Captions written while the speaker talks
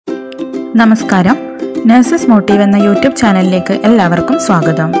നമസ്കാരം. Nurses motive എന്ന YouTube ചാനലിലേക്ക് എല്ലാവർക്കും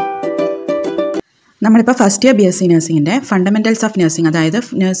സ്വാഗതം. നമ്മളിപ്പോൾ first year BSc നഴ്സിംഗിൻ്റെ fundamentals of nursing, അതായത്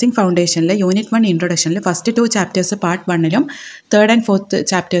nursing ഫൗണ്ടേഷനിലെ unit 1 ഇൻട്രൊഡക്ഷനിൽ first 2 chapters part 1ലും 3rd and 4th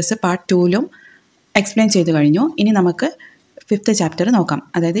chapters part 2ലും explain ചെയ്ത് കഴിഞ്ഞു. ഇനി നമുക്ക് 5th ചാപ്റ്റർ നോക്കാം,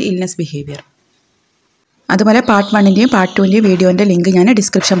 അതായത് ഇൽനെസ് ബിഹേവിയർ. അതുപോലെ പാർട്ട് 1ൻ്റെയും പാർട്ട് 2ൻ്റെയും വീഡിയോൻ്റെ ലിങ്ക് ഞാൻ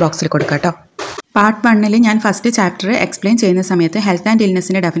ഡിസ്ക്രിപ്ഷൻ ബോക്സിൽ കൊടുക്കാം കേട്ടോ. പാർട്ട് 1ൽ ഞാൻ ഫസ്റ്റ് ചാപ്റ്റർ എക്സ്പ്ലെയിൻ ചെയ്യുന്ന സമയത്ത് ഹെൽത്ത് ആൻഡ്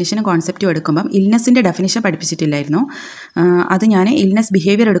ഇൽനെസ്സിൻ്റെ ഡെഫിനിഷനും കോൺസെപ്റ്റും എടുക്കുമ്പം ഇൽനെസ്സിൻ്റെ ഡെഫിനിഷൻ പഠിപ്പിച്ചിട്ടില്ലായിരുന്നു. അത് ഞാൻ ഇൽനെസ്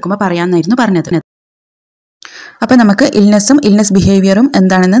ബിഹേവിയർ എടുക്കുമ്പോൾ പറയാമെന്നായിരുന്നു പറഞ്ഞത്. അപ്പോൾ നമുക്ക് ഇൽനെസ്സും ഇൽനെസ് ബിഹേവിയറും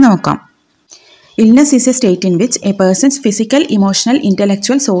എന്താണെന്ന് നോക്കാം. Illness is A state in which a person's physical, emotional,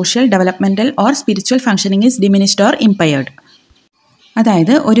 intellectual, social, developmental or spiritual functioning is diminished or impaired.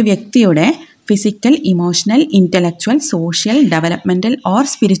 അതായത് ഒരു വ്യക്തിയുടെ physical, emotional, intellectual, social, developmental or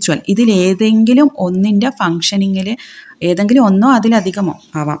spiritual ഇതിലേതെങ്കിലും ഒന്നിൻ്റെ ഫങ്ഷനിങ്ങിൽ ഏതെങ്കിലും ഒന്നോ അതിലധികമോ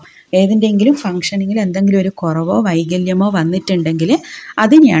ആവാം, ഏതിൻ്റെങ്കിലും ഫങ്ഷനിങ്ങിൽ എന്തെങ്കിലും ഒരു കുറവോ വൈകല്യമോ വന്നിട്ടുണ്ടെങ്കിൽ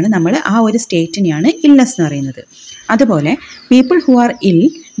അതിനെയാണ് നമ്മൾ ആ ഒരു സ്റ്റേറ്റിനെയാണ് ഇൽനെസ് എന്ന് പറയുന്നത്. അതുപോലെ പീപ്പിൾ ഹു ആർ ഇൽ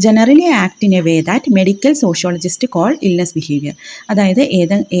generally act in a way that medical sociologist call illness behaviour. അതായത്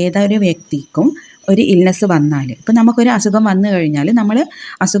ഏതൊരു വ്യക്തിക്കും ഒരു ഇൽനെസ് വന്നാൽ, ഇപ്പം നമുക്കൊരു അസുഖം വന്നു കഴിഞ്ഞാൽ നമ്മൾ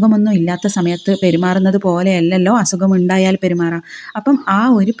അസുഖമൊന്നും ഇല്ലാത്ത സമയത്ത് പെരുമാറുന്നത് പോലെയല്ലല്ലോ അസുഖമുണ്ടായാൽ പെരുമാറാം. അപ്പം ആ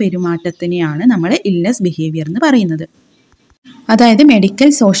ഒരു പെരുമാറ്റത്തിനെയാണ് നമ്മൾ ഇൽനെസ് ബിഹേവിയർ എന്ന് പറയുന്നത്. അതായത് മെഡിക്കൽ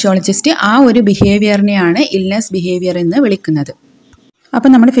സോഷ്യോളജിസ്റ്റ് ആ ഒരു ബിഹേവിയറിനെയാണ് ഇൽനെസ് ബിഹേവിയർ എന്ന് വിളിക്കുന്നത്. അപ്പം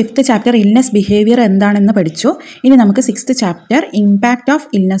നമ്മൾ 5th ചാപ്റ്റർ ഇൽനെസ് ബിഹേവിയർ എന്താണെന്ന് പഠിച്ചു. ഇനി നമുക്ക് 6th chapter impact of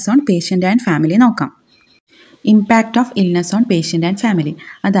illness on patient and family നോക്കാം. Impact of illness on patient and family,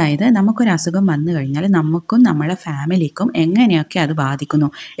 അതായത് നമുക്കൊരു അസുഖം വന്നു കഴിഞ്ഞാൽ നമുക്കും നമ്മളെ ഫാമിലിക്കും എങ്ങനെയൊക്കെ അത് ബാധിക്കുന്നു,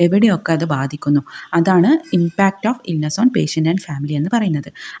 എവിടെയൊക്കെ അത് ബാധിക്കുന്നു, അതാണ് impact of illness on patient and family എന്ന് പറയുന്നത്.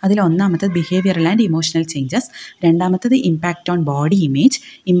 അതിൽ ഒന്നാമത്തത് ബിഹേവിയറൽ ആൻഡ് ഇമോഷണൽ ചേഞ്ചസ്, രണ്ടാമത്തത് impact on body image,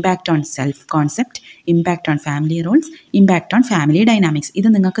 impact on self concept, impact on family rules, impact on family dynamics. ഇത്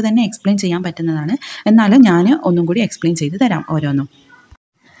നിങ്ങൾക്ക് തന്നെ എക്സ്പ്ലെയിൻ ചെയ്യാൻ പറ്റുന്നതാണ്, എന്നാലും ഞാൻ ഒന്നും കൂടി എക്സ്പ്ലെയിൻ ചെയ്ത് തരാം ഓരോന്നും.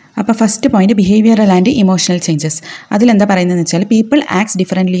 അപ്പോൾ first point behavioural and emotional changes. അതിലെന്താ പറയുന്നതെന്ന് വെച്ചാൽ people acts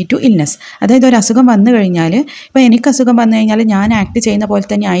differently to illness. അതായത് ഒരു അസുഖം വന്നു കഴിഞ്ഞാൽ, ഇപ്പോൾ എനിക്ക് അസുഖം വന്നു കഴിഞ്ഞാൽ ഞാൻ ആക്ട് ചെയ്യുന്ന പോലെ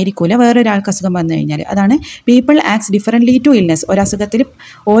തന്നെ ആയിരിക്കില്ല വേറൊരാൾക്ക് അസുഖം വന്നു കഴിഞ്ഞാൽ. അതാണ് people acts differently to illness. ഒരസുഖത്തിൽ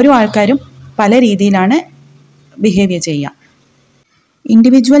ഓരോ ആൾക്കാരും പല രീതിയിലാണ് ബിഹേവിയർ ചെയ്യുക.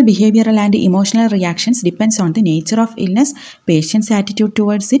 Individual behavioral and emotional reactions depends on the nature of illness, patient's attitude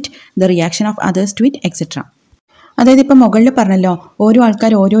towards it, the reaction of others to it, etc. അതായത് ഇപ്പം മുകളിൽ പറഞ്ഞല്ലോ ഓരോ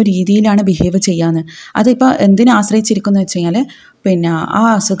ആൾക്കാർ ഓരോ രീതിയിലാണ് ബിഹേവ് ചെയ്യാന്ന്. അതിപ്പോൾ എന്തിനെ ആശ്രയിച്ചിരിക്കുന്നു വെച്ച് കഴിഞ്ഞാൽ പിന്നെ ആ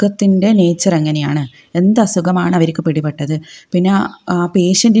അസുഖത്തിൻ്റെ നേച്ചർ എങ്ങനെയാണ്, എന്ത് അസുഖമാണ് അവർക്ക് പിടിപെട്ടത്, പിന്നെ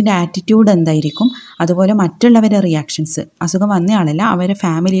പേഷ്യൻറ്റിൻ്റെ ആറ്റിറ്റ്യൂഡ് എന്തായിരിക്കും, അതുപോലെ മറ്റുള്ളവരുടെ റിയാക്ഷൻസ്, അസുഖം വന്ന ആളല്ല അവരുടെ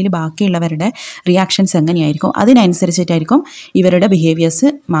ഫാമിലിയിൽ ബാക്കിയുള്ളവരുടെ റിയാക്ഷൻസ് എങ്ങനെയായിരിക്കും, അതിനനുസരിച്ചിട്ടായിരിക്കും ഇവരുടെ ബിഹേവിയേഴ്സ്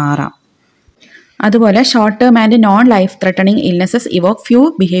മാറാം. അതുപോലെ short term and non life threatening illnesses Evoque few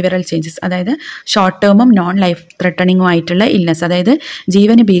behavioural changes. അതായത് ഷോർട്ട് ടേമും നോൺ ലൈഫ് ത്രെട്ടണിങ്ങും ആയിട്ടുള്ള ഇൽനെസ്, അതായത്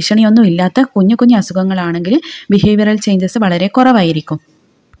ജീവന് ഭീഷണിയൊന്നും ഇല്ലാത്ത കുഞ്ഞു കുഞ്ഞു അസുഖങ്ങളാണെങ്കിൽ ബിഹേവിയറൽ ചേഞ്ചസ് വളരെ കുറവായിരിക്കും.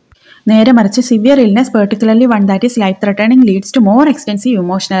 നേരെ മറിച്ച് severe illness, particularly one that is life threatening, leads to more extensive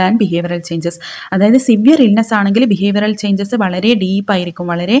emotional and behavioural changes. അതായത് സിവിയർ ഇൽനെസ് ആണെങ്കിൽ ബിഹേവിയറൽ ചേഞ്ചസ് വളരെ ഡീപ്പായിരിക്കും,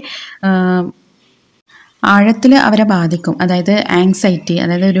 വളരെ ആഴത്തിൽ അവരെ ബാധിക്കും. അതായത് ആങ്സൈറ്റി,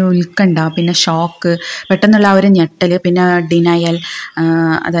 അതായത് ഒരു ഉത്കണ്ഠ, പിന്നെ ഷോക്ക്, പെട്ടെന്നുള്ള ആ ഒരു ഞെട്ടൽ, പിന്നെ ഡിനയൽ,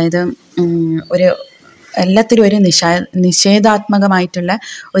 അതായത് ഒരു എല്ലാത്തിലും ഒരു നിഷേധാത്മകമായിട്ടുള്ള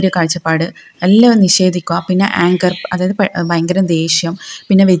ഒരു കാഴ്ചപ്പാട്, എല്ലാം നിഷേധിക്കുക. പിന്നെ ആങ്കർ, അതായത് ഭയങ്കര ദേഷ്യം.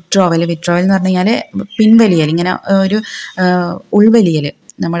 പിന്നെ വിത്ഡ്രോവൽ എന്ന് പറഞ്ഞു കഴിഞ്ഞാൽ പിൻവലിയൽ, ഇങ്ങനെ ഒരു ഉൾവലിയൽ,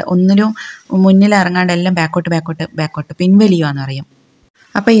 നമ്മൾ ഒന്നിലും മുന്നിൽ ഇറങ്ങാണ്ട് എല്ലാം ബാക്കോട്ട് പിൻവലിയുക എന്ന് പറയും.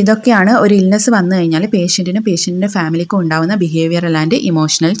 അപ്പോൾ ഇതൊക്കെയാണ് ഒരു ഇൽനെസ് വന്നു കഴിഞ്ഞാൽ പേഷ്യൻറ്റിൻ്റെ ഫാമിലിക്കും ഉണ്ടാകുന്ന ബിഹേവിയറൽ ആൻഡ്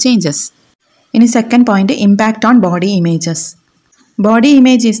ഇമോഷണൽ ചേഞ്ചസ്. ഇനി second point impact on body images. Body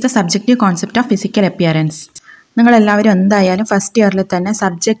image is the subjective concept of physical appearance. നിങ്ങളെല്ലാവരും എന്തായാലും ഫസ്റ്റ് ഇയറിൽ തന്നെ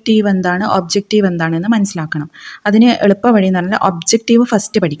സബ്ജക്റ്റീവ് എന്താണ്, ഒബ്ജക്റ്റീവ് എന്താണെന്ന് മനസ്സിലാക്കണം. അതിന് എളുപ്പ വഴി എന്ന് പറഞ്ഞാൽ ഒബ്ജക്റ്റീവ്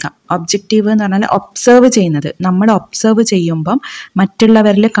ഫസ്റ്റ് പഠിക്കാം. ഒബ്ജക്റ്റീവ് എന്ന് പറഞ്ഞാൽ ഒബ്സർവ് ചെയ്യുന്നത്, നമ്മൾ ഒബ്സർവ് ചെയ്യുമ്പം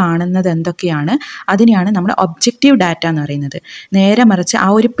മറ്റുള്ളവരിൽ കാണുന്നത് എന്തൊക്കെയാണ്, അതിനെയാണ് നമ്മൾ ഒബ്ജക്റ്റീവ് ഡാറ്റ എന്ന് പറയുന്നത്. നേരെ മറിച്ച് ആ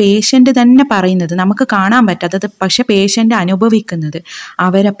ഒരു പേഷ്യൻ്റ് തന്നെ പറയുന്നത്, നമുക്ക് കാണാൻ പറ്റാത്തത് പക്ഷേ പേഷ്യൻ്റ് അനുഭവിക്കുന്നത്,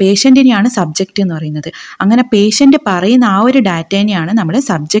 പേഷ്യൻറ്റിനെയാണ് സബ്ജക്റ്റ് എന്ന് പറയുന്നത്. അങ്ങനെ പേഷ്യൻ്റ് പറയുന്ന ആ ഒരു ഡാറ്റേനെയാണ് നമ്മൾ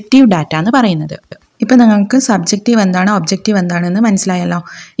സബ്ജക്റ്റീവ് ഡാറ്റ എന്ന് പറയുന്നത്. ഇപ്പോൾ നിങ്ങൾക്ക് സബ്ജക്റ്റീവ് എന്താണ്, ഒബ്ജക്റ്റീവ് എന്താണെന്ന് മനസ്സിലായല്ലോ.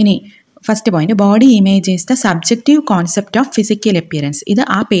 ഇനി first point, body image is the subjective concept of physical appearance. ഇത്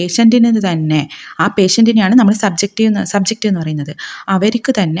ആ പേഷ്യൻറ്റിനെയാണ് നമ്മൾ സബ്ജക്റ്റ് എന്ന് പറയുന്നത്.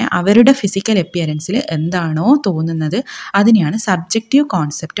 അവർക്ക് തന്നെ അവരുടെ ഫിസിക്കൽ അപ്പിയറൻസിൽ എന്താണോ തോന്നുന്നത് അതിനെയാണ് subjective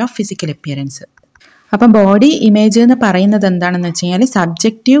concept of physical appearance. അപ്പം ബോഡി ഇമേജ് എന്ന് പറയുന്നത് എന്താണെന്ന് വെച്ച് കഴിഞ്ഞാൽ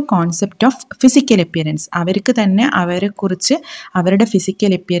subjective concept of physical appearance. അവർക്ക് തന്നെ അവരെക്കുറിച്ച് അവരുടെ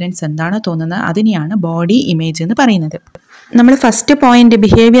ഫിസിക്കൽ അപ്പിയറൻസ് എന്താണോ തോന്നുന്നത് അതിനെയാണ് ബോഡി ഇമേജ് എന്ന് പറയുന്നത്. നമ്മൾ first point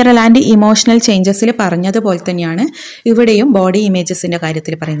behavioural and emotional ചേഞ്ചസിൽ പറഞ്ഞതുപോലെ തന്നെയാണ് ഇവിടെയും ബോഡി ഇമേജസിൻ്റെ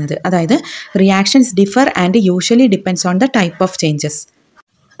കാര്യത്തിൽ പറയുന്നത്. അതായത് reactions differ and usually depends on the type of changes.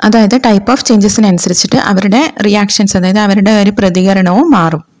 അതായത് ടൈപ്പ് ഓഫ് ചേഞ്ചസിനനുസരിച്ചിട്ട് അവരുടെ റിയാക്ഷൻസ്, അതായത് അവരുടെ ഒരു പ്രതികരണവും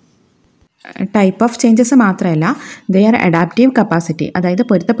മാറും. ടൈപ്പ് ഓഫ് ചേഞ്ചസ് മാത്രമല്ല, ദെയർ അഡാപ്റ്റീവ് കപ്പാസിറ്റി, അതായത്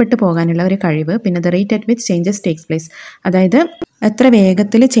പൊരുത്തപ്പെട്ടു പോകാനുള്ള ഒരു കഴിവ്. പിന്നെ the rate at which changes takes place, അതായത് എത്ര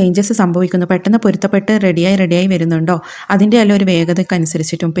വേഗത്തിൽ ചേഞ്ചസ് സംഭവിക്കുന്നു, പെട്ടെന്ന് പൊരുത്തപ്പെട്ട് റെഡിയായി വരുന്നുണ്ടോ അതിൻ്റെ എല്ലാം ഒരു വേഗതയ്ക്ക്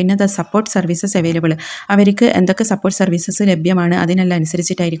അനുസരിച്ചിട്ടും. പിന്നെ ദ സപ്പോർട്ട് സർവീസസ് അവൈലബിൾ, അവർക്ക് എന്തൊക്കെ സപ്പോർട്ട് സർവീസസ് ലഭ്യമാണ് അതിനെല്ലാം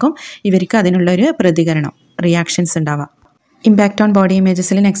അനുസരിച്ചിട്ടായിരിക്കും ഇവർക്ക് അതിനുള്ളൊരു പ്രതികരണം, റിയാക്ഷൻസ് ഉണ്ടാവുക. ഇമ്പാക്റ്റ് ഓൺ ബോഡി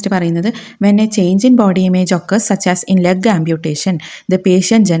ഇമേജസിൽ നെക്സ്റ്റ് പറയുന്നത് when A change in body image occurs such as in leg amputation the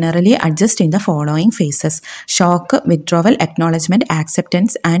patient generally adjust in the following faces: shock, withdrawal, acknowledgement,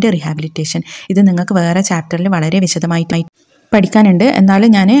 acceptance and rehabilitation. ഇത് നിങ്ങൾക്ക് വേറെ ചാപ്റ്ററിൽ വളരെ വിശദമായിട്ട് പഠിക്കാനുണ്ട്. എന്നാലും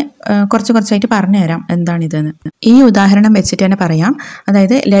ഞാൻ കുറച്ചായിട്ട് പറഞ്ഞുതരാം എന്താണിതെന്ന്. ഈ ഉദാഹരണം വെച്ചിട്ട് തന്നെ പറയാം.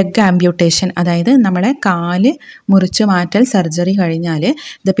 അതായത് ലെഗ് ആംപ്യൂട്ടേഷൻ, അതായത് നമ്മളെ കാല് മുറിച്ച് മാറ്റൽ സർജറി കഴിഞ്ഞാൽ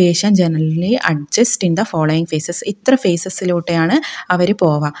the patient generally adjust in the following faces. ഇത്ര ഫേസസിലൂടെയാണ് അവർ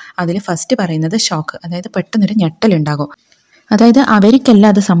പോവുക. അതിൽ ഫസ്റ്റ് പറയുന്നത് ഷോക്ക്, അതായത് പെട്ടെന്നൊരു ഞെട്ടലുണ്ടാകും. അതായത് അവർക്കല്ല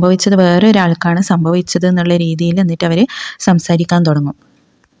അത് സംഭവിച്ചത്, വേറെ ഒരാൾക്കാണ് സംഭവിച്ചത് എന്നുള്ള രീതിയിൽ എന്നിട്ട് അവർ സംസാരിക്കാൻ തുടങ്ങും.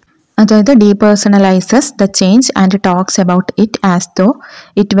 അതായത് ഡീപേഴ്സണലൈസസ് the change and talks about it as though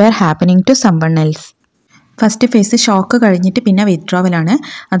it wear happening to someone else. First phase shock കഴിഞ്ഞിട്ട് പിന്നെ വിത്ഡ്രോവലാണ്.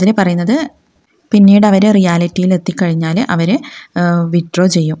 അതിൽ പറയുന്നത് പിന്നീട് അവർ റിയാലിറ്റിയിൽ എത്തിക്കഴിഞ്ഞാൽ അവർ വിത്ഡ്രോ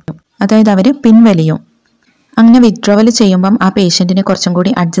ചെയ്യും, അതായത് അവർ പിൻവലിയും. അങ്ങനെ വിത്ഡ്രോവൽ ചെയ്യുമ്പം ആ പേഷ്യൻറ്റിന് കുറച്ചും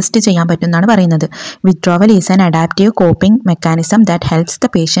കൂടി അഡ്ജസ്റ്റ് ചെയ്യാൻ പറ്റും എന്നാണ് പറയുന്നത്. Withdrawal is an adaptive coping mechanism that helps the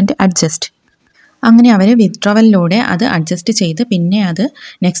patient adjust. അങ്ങനെ അവർ വിത്ഡ്രോവലിലൂടെ അത് അഡ്ജസ്റ്റ് ചെയ്ത് പിന്നെ അത്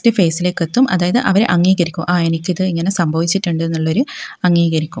നെക്സ്റ്റ് ഫേസിലേക്ക് എത്തും. അതായത് അവർ അംഗീകരിക്കും, എനിക്കിത് ഇങ്ങനെ സംഭവിച്ചിട്ടുണ്ട് എന്നുള്ളൊരു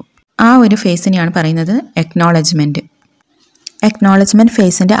അംഗീകരിക്കും. ആ ഒരു ഫേസിനെയാണ് പറയുന്നത് അക്നോളജ്മെൻറ്റ്. അക്നോളജ്മെൻറ്റ്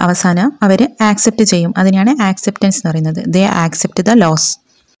ഫേസിൻ്റെ അവസാനം അവർ ആക്സെപ്റ്റ് ചെയ്യും, അതിനെയാണ് ആക്സെപ്റ്റൻസ് എന്ന് പറയുന്നത്. ദേ ആക്സെപ്റ്റ് ദ ലോസ്.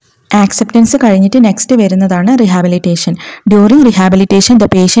 ആക്സെപ്റ്റൻസ് കഴിഞ്ഞിട്ട് നെക്സ്റ്റ് വരുന്നതാണ് rehabilitation. During rehabilitation the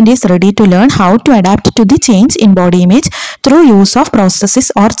patient is ready to learn how to adapt to the change in body image through use of processes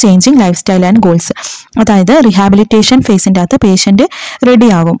or changing life style and goals. അതായത് rehabilitation ഫേസിൻ്റെ അകത്ത് patient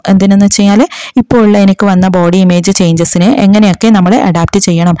ready ആകും. എന്തിനെന്ന് വെച്ച് കഴിഞ്ഞാൽ ഇപ്പോൾ ഉള്ള എനിക്ക് വന്ന ബോഡി ഇമേജ് ചേഞ്ചസിനെ എങ്ങനെയൊക്കെ നമ്മൾ അഡാപ്റ്റ്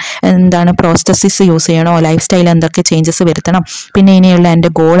ചെയ്യണം, എന്താണ് പ്രോസസ്സസ് യൂസ് ചെയ്യണോ, ലൈഫ് സ്റ്റൈൽ എന്തൊക്കെ ചേഞ്ചസ് വരുത്തണം, പിന്നെ ഇനിയുള്ള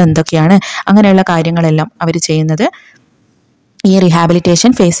എൻ്റെ ഗോൾ എന്തൊക്കെയാണ്, അങ്ങനെയുള്ള കാര്യങ്ങളെല്ലാം അവർ ചെയ്യുന്നത് ഈ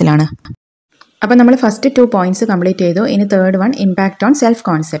റീഹാബിലിറ്റേഷൻ ഫേസിലാണ്. അപ്പോൾ നമ്മൾ ഫസ്റ്റ് 2 പോയിന്റ്സ് കംപ്ലീറ്റ് ചെയ്തു. ഇനി third one, impact on self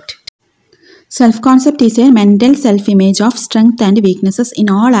concept. Self concept is A mental self image of strength and weaknesses in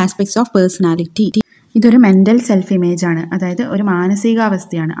all aspects of personality. ഇതൊരു മെൻ്റൽ സെൽഫ് ഇമേജ് ആണ്, അതായത് ഒരു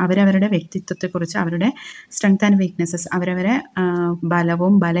മാനസികാവസ്ഥയാണ്. അവരവരുടെ വ്യക്തിത്വത്തെക്കുറിച്ച്, അവരുടെ സ്ട്രെങ്ത് ആൻഡ് വീക്ക്നെസ്സസ്, അവരവരെ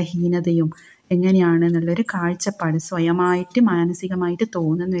ബലവും ബലഹീനതയും എങ്ങനെയാണ് എന്നുള്ളൊരു കാഴ്ചപ്പാട്, സ്വയമായിട്ട് മാനസികമായിട്ട്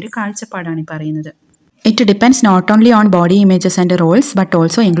തോന്നുന്ന ഒരു കാഴ്ചപ്പാടാണ് ഈ പറയുന്നത്. It depends not only on body images and roles but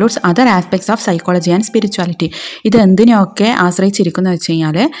also includes other aspects of psychology and spirituality. ഇത് എന്തിനെയൊക്കെ ആശ്രയിച്ചിരിക്കുന്നു വെച്ച്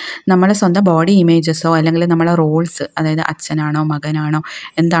കഴിഞ്ഞാൽ നമ്മളെ സ്വന്തം ബോഡി ഇമേജസോ അല്ലെങ്കിൽ നമ്മളെ റോൾസ്, അതായത് അച്ഛനാണോ മകനാണോ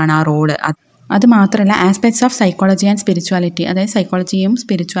എന്താണ് ആ റോള്, അത് മാത്രമല്ല aspects of psychology and spirituality, അതായത് സൈക്കോളജിയും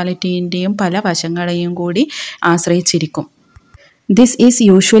സ്പിരിച്വാലിറ്റീൻ്റെയും പല വശങ്ങളെയും കൂടി ആശ്രയിച്ചിരിക്കും. This is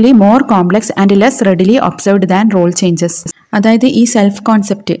usually more complex and less readily observed than role changes. അതായത് ഈ സെൽഫ്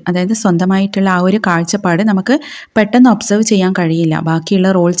കോൺസെപ്റ്റ്, അതായത് സ്വന്തമായിട്ടുള്ള ആ ഒരു കാഴ്ചപ്പാട് നമുക്ക് പെട്ടെന്ന് ഒബ്സർവ് ചെയ്യാൻ കഴിയില്ല.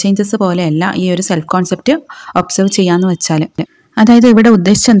 ബാക്കിയുള്ള റോൾ ചേഞ്ചസ് പോലെയല്ല ഈ ഒരു സെൽഫ് കോൺസെപ്റ്റ് ഒബ്സർവ് ചെയ്യാന്ന് വെച്ചാൽ. അതായത് ഇവിടെ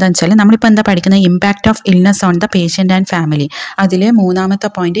ഉദ്ദേശിച്ചത് എന്താണെന്ന് വെച്ചാൽ നമ്മളിപ്പോൾ എന്താ പഠിക്കുന്നത്, impact of illness on the patient and family. അതിലെ മൂന്നാമത്തെ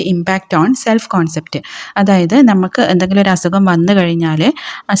point impact on self concept. അതായത് നമുക്ക് എന്തെങ്കിലും ഒരു അസുഖം വന്നു കഴിഞ്ഞാൽ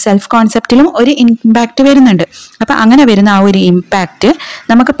സെൽഫ് കോൺസെപ്റ്റിലും ഒരു ഇമ്പാക്റ്റ് വരുന്നുണ്ട്. അപ്പം അങ്ങനെ വരുന്ന ആ ഒരു ഇമ്പാക്റ്റ്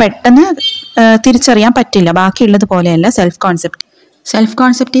നമുക്ക് പെട്ടെന്ന് തിരിച്ചറിയാൻ പറ്റില്ല, ബാക്കിയുള്ളത് പോലെയല്ല self concept.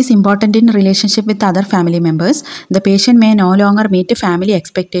 Self-concept is important in relationship with other family members. The patient may no longer meet family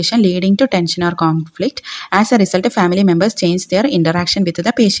expectation, leading to tension or conflict. As a result, family members change their interaction with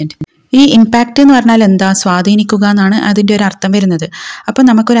the patient. ഈ impact എന്ന് പറഞ്ഞാൽ എന്താ, സ്വാധീനിക്കുക എന്നാണ് അതിൻ്റെ ഒരു അർത്ഥം വരുന്നത്. അപ്പം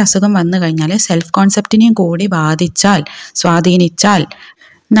നമുക്കൊരു അസുഖം വന്നു കഴിഞ്ഞാൽ സെൽഫ് കോൺസെപ്റ്റിനെയും കൂടി സ്വാധീനിച്ചാൽ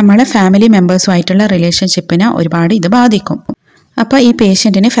നമ്മളെ ഫാമിലി മെമ്പേഴ്സുമായിട്ടുള്ള റിലേഷൻഷിപ്പിനെ ഒരുപാട് ഇത് ബാധിക്കും. അപ്പോൾ ഈ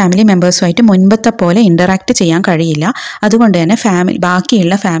പേഷ്യൻറ്റിന് ഫാമിലി മെമ്പേഴ്സുമായിട്ട് മുൻപത്തെ പോലെ ഇൻ്ററാക്ട് ചെയ്യാൻ കഴിയില്ല. അതുകൊണ്ട് തന്നെ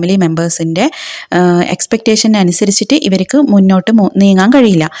ബാക്കിയുള്ള ഫാമിലി മെമ്പേഴ്സിൻ്റെ എക്സ്പെക്റ്റേഷൻ അനുസരിച്ചിട്ട് ഇവർക്ക് മുന്നോട്ട് നീങ്ങാൻ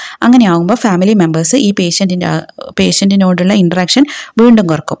കഴിയില്ല. അങ്ങനെ ആകുമ്പോൾ ഫാമിലി മെമ്പേഴ്സ് ഈ പേഷ്യൻറ്റിനോടുള്ള ഇൻട്രാക്ഷൻ വീണ്ടും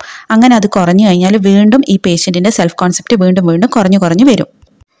കുറക്കും. അങ്ങനെ അത് കുറഞ്ഞു കഴിഞ്ഞാൽ വീണ്ടും ഈ പേഷ്യൻറ്റിൻ്റെ സെൽഫ് കോൺസെപ്റ്റ് വീണ്ടും കുറഞ്ഞു വരും.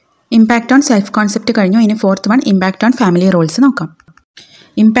 ഇമ്പാക്റ്റ് ഓൺ സെൽഫ് കോൺസെപ്റ്റ് കഴിഞ്ഞു. ഇനി 4th one impact on family Rolls നോക്കാം.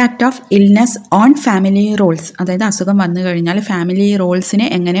 Impact of illness on family Rolls, അതായത് അസുഖം വന്നു കഴിഞ്ഞാൽ ഫാമിലി റോൾസിനെ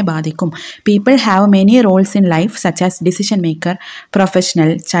എങ്ങനെ ബാധിക്കും. People have many Rolls in life such as decision maker,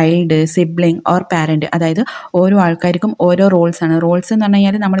 professional, child, sibling or parent. അതായത് ഓരോ ആൾക്കാർക്കും ഓരോ റോൾസാണ്. റോൾസ് എന്ന് പറഞ്ഞു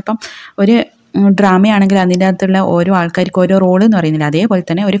കഴിഞ്ഞാൽ നമ്മളിപ്പം ഒരു ഡ്രാമയാണെങ്കിൽ അതിൻ്റെ അകത്തുള്ള ഓരോ ആൾക്കാർക്ക് ഓരോ റോൾ എന്ന് പറയുന്നില്ല, അതേപോലെ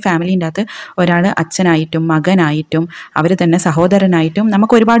തന്നെ ഒരു ഫാമിലീൻ്റെ അകത്ത് ഒരാൾ അച്ഛനായിട്ടും മകനായിട്ടും അവർ തന്നെ സഹോദരനായിട്ടും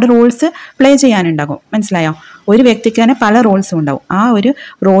നമുക്ക് ഒരുപാട് റോൾസ് പ്ലേ ചെയ്യാനുണ്ടാകും. മനസ്സിലായോ? ഒരു വ്യക്തിക്ക് തന്നെ പല റോൾസും ഉണ്ടാവും. ആ ഒരു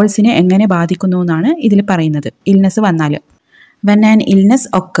റോൾസിനെ എങ്ങനെ ബാധിക്കുന്നു എന്നാണ് ഇതിൽ പറയുന്നത്. ഇൽനെസ് വന്നാൽ, when an illness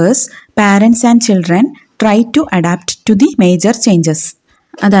occurs, parents and children try to adapt to the major changes.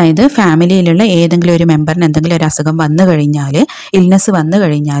 അതായത് ഫാമിലിയിലുള്ള ഏതെങ്കിലും ഒരു മെമ്പറിന് എന്തെങ്കിലും ഒരു അസുഖം വന്നു കഴിഞ്ഞാൽ, ഇൽനെസ് വന്നു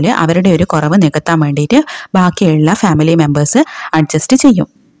കഴിഞ്ഞാൽ അവരുടെ ഒരു കുറവ് നികത്താൻ വേണ്ടിയിട്ട് ബാക്കിയുള്ള ഫാമിലി മെമ്പേഴ്സ് അഡ്ജസ്റ്റ് ചെയ്യും.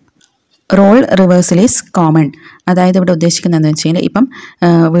 Role reversal is common. അതായത് ഇവിടെ ഉദ്ദേശിക്കുന്നതെന്ന് വെച്ച് കഴിഞ്ഞാൽ ഇപ്പം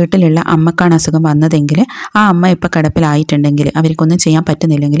വീട്ടിലുള്ള അമ്മക്കാണ് അസുഖം വന്നതെങ്കിൽ ആ അമ്മ ഇപ്പം കിടപ്പിലായിട്ടുണ്ടെങ്കിൽ അവർക്കൊന്നും ചെയ്യാൻ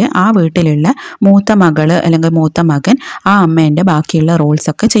പറ്റുന്നില്ലെങ്കിൽ ആ വീട്ടിലുള്ള മൂത്ത മകൾ അല്ലെങ്കിൽ മൂത്ത മകൻ ആ അമ്മേൻ്റെ ബാക്കിയുള്ള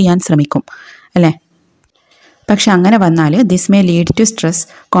റോൾസൊക്കെ ചെയ്യാൻ ശ്രമിക്കും അല്ലേ. പക്ഷെ അങ്ങനെ വന്നാൽ this may lead to stress,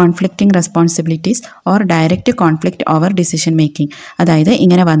 conflicting responsibilities or direct conflict over decision making. അതായത്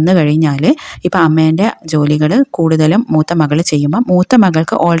ഇങ്ങനെ വന്നു കഴിഞ്ഞാൽ ഇപ്പോൾ അമ്മേൻ്റെ ജോലികൾ കൂടുതലും മൂത്ത മകൾ ചെയ്യുമ്പോൾ മൂത്ത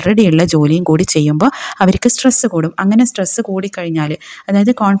മകൾക്ക് ഓൾറെഡി ഉള്ള ജോലിയും കൂടി ചെയ്യുമ്പോൾ അവർക്ക് സ്ട്രെസ്സ് കൂടും. അങ്ങനെ സ്ട്രെസ്സ് കൂടിക്കഴിഞ്ഞാൽ,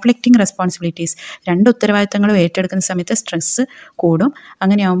 അതായത് കോൺഫ്ലിക്റ്റിംഗ് റെസ്പോൺസിബിലിറ്റീസ്, രണ്ട് ഉത്തരവാദിത്തങ്ങളും ഏറ്റെടുക്കുന്ന സമയത്ത് സ്ട്രെസ്സ് കൂടും.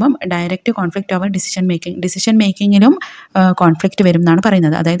 അങ്ങനെയാകുമ്പം direct conflict over decision മേക്കിങ്ങിലും conflict വരും എന്നാണ്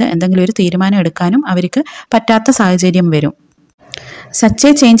പറയുന്നത്. അതായത് എന്തെങ്കിലും ഒരു തീരുമാനം എടുക്കാനും അവർക്ക് പറ്റാത്ത സാഹചര്യം വരും. Such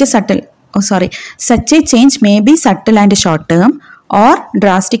a change may be subtle and short term or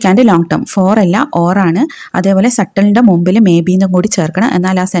drastic and long term. Four അല്ല ഓർ ആണ്. അതേപോലെ സട്ടലിൻ്റെ മുമ്പിൽ മേ ബി എന്നും കൂടി ചേർക്കണം,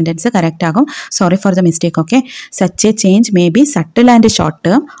 എന്നാൽ ആ സെൻറ്റൻസ് കറക്റ്റ് ആകും. Sorry for the mistake. Okay, such A change may be subtle and short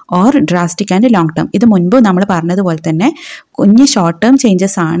term or drastic and long term. ഇത് മുൻപ് നമ്മൾ പറഞ്ഞതുപോലെ തന്നെ കുഞ്ഞ് ഷോർട്ട് ടേം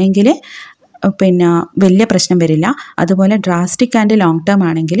ചേഞ്ചസ് ആണെങ്കിൽ പിന്നെ വലിയ പ്രശ്നം വരില്ല. അതുപോലെ ഡ്രാസ്റ്റിക് ആൻഡ് ലോങ് ടേം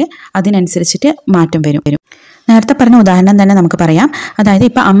ആണെങ്കിൽ അതിനനുസരിച്ചിട്ട് മാറ്റം വരും. നേരത്തെ പറഞ്ഞ ഉദാഹരണം തന്നെ നമുക്ക് പറയാം. അതായത്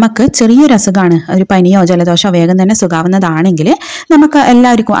ഇപ്പോൾ അമ്മക്ക് ചെറിയൊരു അസുഖമാണ്, ഒരു പനിയോ ജലദോഷമോ വേഗം തന്നെ സുഖാവുന്നതാണെങ്കിൽ നമുക്ക്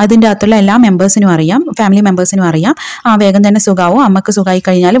എല്ലാവർക്കും അതിൻ്റെ അകത്തുള്ള എല്ലാ മെമ്പേഴ്സിനും അറിയാം, ഫാമിലി മെമ്പേഴ്സിനും അറിയാം വേഗം തന്നെ സുഖാവും, അമ്മക്ക് സുഖമായി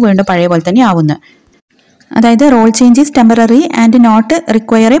കഴിഞ്ഞാൽ വീണ്ടും പഴയ പോലെ തന്നെ ആവുന്നു. അതായത് role change is temporary and not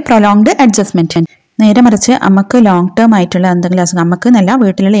require A prolonged adjustment. നേരെ മറിച്ച് അമ്മക്ക് ലോങ് ടേം ആയിട്ടുള്ള എന്തെങ്കിലും അസുഖം, അമ്മക്ക് എന്നല്ല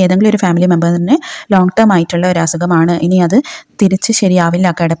വീട്ടിലുള്ള ഏതെങ്കിലും ഒരു ഫാമിലി മെമ്പറിന് ലോങ് ടേം ആയിട്ടുള്ള ഒരു അസുഖമാണ്, ഇനി അത് തിരിച്ച് ശരിയാവില്ല,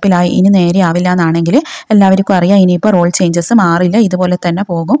 കിടപ്പിലായി ഇനി നേരെ ആവില്ല എന്നാണെങ്കിൽ എല്ലാവർക്കും അറിയാം ഇനിയിപ്പോൾ റോൾ ചേഞ്ചസ് മാറില്ല, ഇതുപോലെ തന്നെ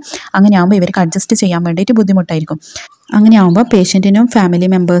പോകും. അങ്ങനെയാകുമ്പോൾ ഇവർക്ക് അഡ്ജസ്റ്റ് ചെയ്യാൻ വേണ്ടിയിട്ട് ബുദ്ധിമുട്ടായിരിക്കും. അങ്ങനെയാകുമ്പോൾ പേഷ്യൻറ്റിനും ഫാമിലി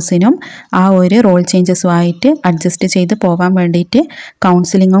മെമ്പേഴ്സിനും ആ ഒരു റോൾ ചേഞ്ചസുമായിട്ട് അഡ്ജസ്റ്റ് ചെയ്ത് പോകാൻ വേണ്ടിയിട്ട്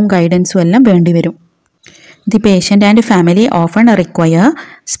കൗൺസിലിങ്ങും ഗൈഡൻസും എല്ലാം വേണ്ടി വരും. The patient and family often require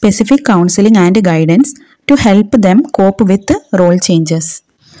specific counseling and guidance to help them cope with role changes.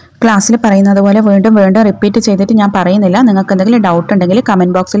 ക്ലാസ്സിൽ പറയുന്നത് പോലെ വീണ്ടും വീണ്ടും റിപ്പീറ്റ് ചെയ്തിട്ട് ഞാൻ പറയുന്നില്ല. നിങ്ങൾക്ക് എന്തെങ്കിലും ഡൗട്ട് ഉണ്ടെങ്കിൽ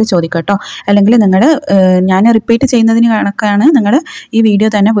കമൻറ്റ് ബോക്സിൽ ചോദിക്കട്ടോ. അല്ലെങ്കിൽ നിങ്ങൾ ഞാൻ റിപ്പീറ്റ് ചെയ്യുന്നതിന് കണക്കാണ് നിങ്ങൾ ഈ വീഡിയോ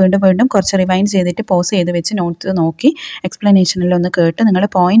തന്നെ വീണ്ടും വീണ്ടും കുറച്ച് റിവൈൻഡ് ചെയ്തിട്ട് പോസ് ചെയ്ത് വെച്ച് നോട്ട്സ് നോക്കി എക്സ്പ്ലനേഷനിലൊന്ന് കേട്ട് നിങ്ങൾ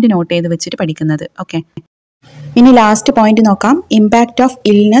പോയിന്റ് നോട്ട് ചെയ്ത് വെച്ചിട്ട് പഠിക്കുന്നത്. ഓക്കെ, ഇനി ലാസ്റ്റ് പോയിന്റ് നോക്കാം. Impact of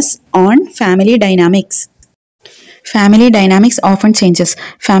illness on family dynamics. Family dynamics often changes.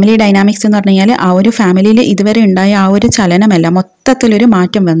 Family dynamics എന്ന് പറഞ്ഞു കഴിഞ്ഞാൽ ആ ഒരു ഫാമിലിയിൽ ഇതുവരെ ഉണ്ടായ ആ ഒരു ചലനമല്ല, മൊത്തത്തിലൊരു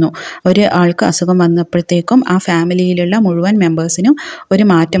മാറ്റം വന്നു. ഒരു ആൾക്ക് അസുഖം വന്നപ്പോഴത്തേക്കും ആ ഫാമിലിയിലുള്ള മുഴുവൻ മെമ്പേഴ്സിനും ഒരു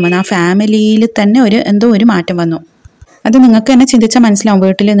മാറ്റം വന്നു. ആ ഫാമിലിയിൽ തന്നെ എന്തോ ഒരു മാറ്റം വന്നു. അത് നിങ്ങൾക്ക് തന്നെ ചിന്തിച്ചാൽ മനസ്സിലാവും.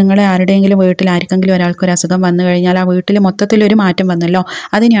 വീട്ടിൽ നിങ്ങൾ ആരുടെയെങ്കിലും വീട്ടിൽ ആർക്കെങ്കിലും ഒരാൾക്ക് ഒരു അസുഖം വന്നു കഴിഞ്ഞാൽ ആ വീട്ടിൽ മൊത്തത്തിലൊരു മാറ്റം വന്നല്ലോ.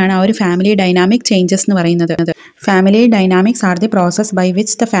 അതിനെയാണ് ആ ഒരു ഫാമിലി ഡൈനാമിക് ചേഞ്ചസ് എന്ന് പറയുന്നത്. Family dynamics are the process by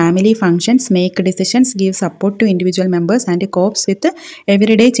which the family functions, make decisions, give support to individual members and corps with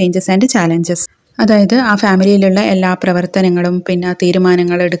everyday changes and challenges. അതായത് ആ ഫാമിലിയിലുള്ള എല്ലാ പ്രവർത്തനങ്ങളും പിന്നെ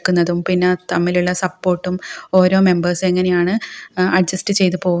തീരുമാനങ്ങൾ എടുക്കുന്നതും പിന്നെ തമ്മിലുള്ള സപ്പോർട്ടും ഓരോ മെമ്പേഴ്സ് എങ്ങനെയാണ് അഡ്ജസ്റ്റ്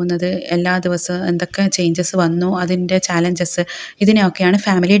ചെയ്ത് പോകുന്നത്, എല്ലാ ദിവസവും എന്തൊക്കെ ചേഞ്ചസ് വന്നു, അതിൻ്റെ ചാലഞ്ചസ്, ഇതിനെയൊക്കെയാണ്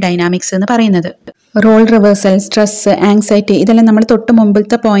ഫാമിലി ഡൈനാമിക്സ് എന്ന് പറയുന്നത്. റോൾ റിവേഴ്സൽ, സ്ട്രെസ്, ആങ്സൈറ്റി ഇതെല്ലാം നമ്മൾ തൊട്ട്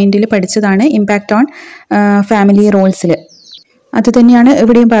മുമ്പിലത്തെ പോയിന്റിൽ പഠിച്ചതാണ്. ഇമ്പാക്റ്റ് ഓൺ ഫാമിലി റോൾസിൽ അത് തന്നെയാണ്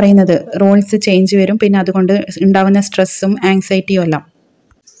ഇവിടെയും പറയുന്നത്. റോൾസ് ചേഞ്ച് വരും, പിന്നെ അതുകൊണ്ട് ഉണ്ടാവുന്ന സ്ട്രെസ്സും ആങ്സൈറ്റിയും എല്ലാം.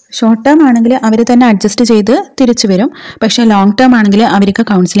 ഷോർട്ട് ടേം ആണെങ്കിൽ അവർ തന്നെ അഡ്ജസ്റ്റ് ചെയ്ത് തിരിച്ചു വരും. പക്ഷേ ലോങ് ടേം ആണെങ്കിൽ അവർക്ക്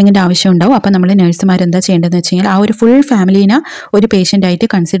കൗൺസിലിങ്ങിൻ്റെ ആവശ്യം ഉണ്ടാവും. അപ്പോൾ നമ്മൾ നഴ്സുമാർ എന്താ ചെയ്യേണ്ടതെന്ന് വെച്ച് കഴിഞ്ഞാൽ ആ ഒരു ഫുൾ ഫാമിലീനെ ഒരു പേഷ്യൻ്റായിട്ട്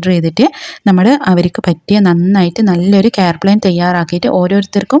കൺസിഡർ ചെയ്തിട്ട് നമ്മൾ അവർക്ക് പറ്റിയ നന്നായിട്ട് നല്ലൊരു കെയർ പ്ലാൻ തയ്യാറാക്കിയിട്ട്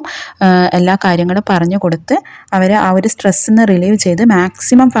ഓരോരുത്തർക്കും എല്ലാ കാര്യങ്ങളും പറഞ്ഞു കൊടുത്ത് അവരെ ആ ഒരു സ്ട്രെസ്സിൽ നിന്ന് റിലീവ് ചെയ്ത്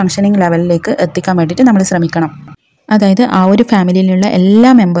മാക്സിമം ഫങ്ഷനിങ് ലെവലിലേക്ക് എത്തിക്കാൻ വേണ്ടിയിട്ട് നമ്മൾ ശ്രമിക്കണം. അതായത് ആ ഒരു ഫാമിലിയിലുള്ള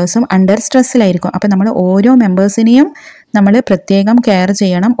എല്ലാ മെമ്പേഴ്സും അണ്ടർ സ്ട്രെസ്സിലായിരിക്കും. അപ്പോൾ നമ്മൾ ഓരോ മെമ്പേഴ്സിനെയും നമ്മൾ പ്രത്യേകം കെയർ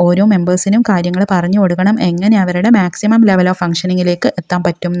ചെയ്യണം. ഓരോ മെമ്പേഴ്സിനും കാര്യങ്ങൾ പറഞ്ഞു കൊടുക്കണം, എങ്ങനെ അവരുടെ മാക്സിമം ലെവൽ ഓഫ് ഫങ്ഷനിങ്ങിലേക്ക് എത്താൻ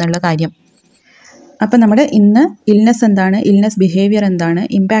പറ്റും എന്നുള്ള കാര്യം. അപ്പോൾ നമ്മൾ ഇന്ന് ഇൽനെസ് എന്താണ്, ഇൽനെസ് ബിഹേവിയർ എന്താണ്,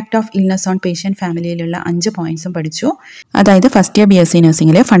 impact of illness on patient ഫാമിലിയിലുള്ള 5 പോയിന്റ്സും പഠിച്ചു. അതായത് first year BSc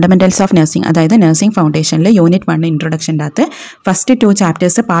നഴ്സിംഗിൽ fundamentals of nursing, അതായത് നഴ്സിംഗ് ഫൗണ്ടേഷനിൽ യൂണിറ്റ് 1 ഇൻട്രൊഡക്ഷൻ്റെ അകത്ത് first 2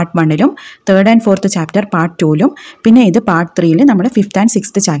 chapters part 1-ലും 3rd and 4th chapter part 2-ലും പിന്നെ ഇത് പാർട്ട് 3-ൽ നമ്മൾ 5th and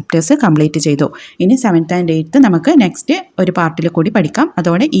 6th chapters complete ചെയ്തു. ഇനി 7th and 8th നമുക്ക് നെക്സ്റ്റ് ഒരു പാർട്ടിൽ കൂടി പഠിക്കാം.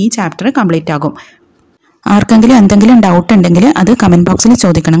 അതോടെ ഈ ചാപ്റ്റർ കംപ്ലീറ്റ് ആകും. ആർക്കെങ്കിലും എന്തെങ്കിലും ഡൗട്ട് ഉണ്ടെങ്കിൽ അത് കമൻറ്റ് ബോക്സിൽ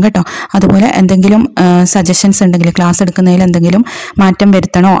ചോദിക്കണം കേട്ടോ. അതുപോലെ എന്തെങ്കിലും സജഷൻസ് ഉണ്ടെങ്കിൽ, ക്ലാസ് എടുക്കുന്നതിൽ എന്തെങ്കിലും മാറ്റം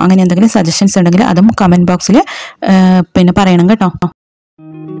വരുത്തണോ അങ്ങനെ എന്തെങ്കിലും സജഷൻസ് ഉണ്ടെങ്കിൽ അതും കമൻറ്റ് ബോക്സിൽ പിന്നെ പറയണം കേട്ടോ.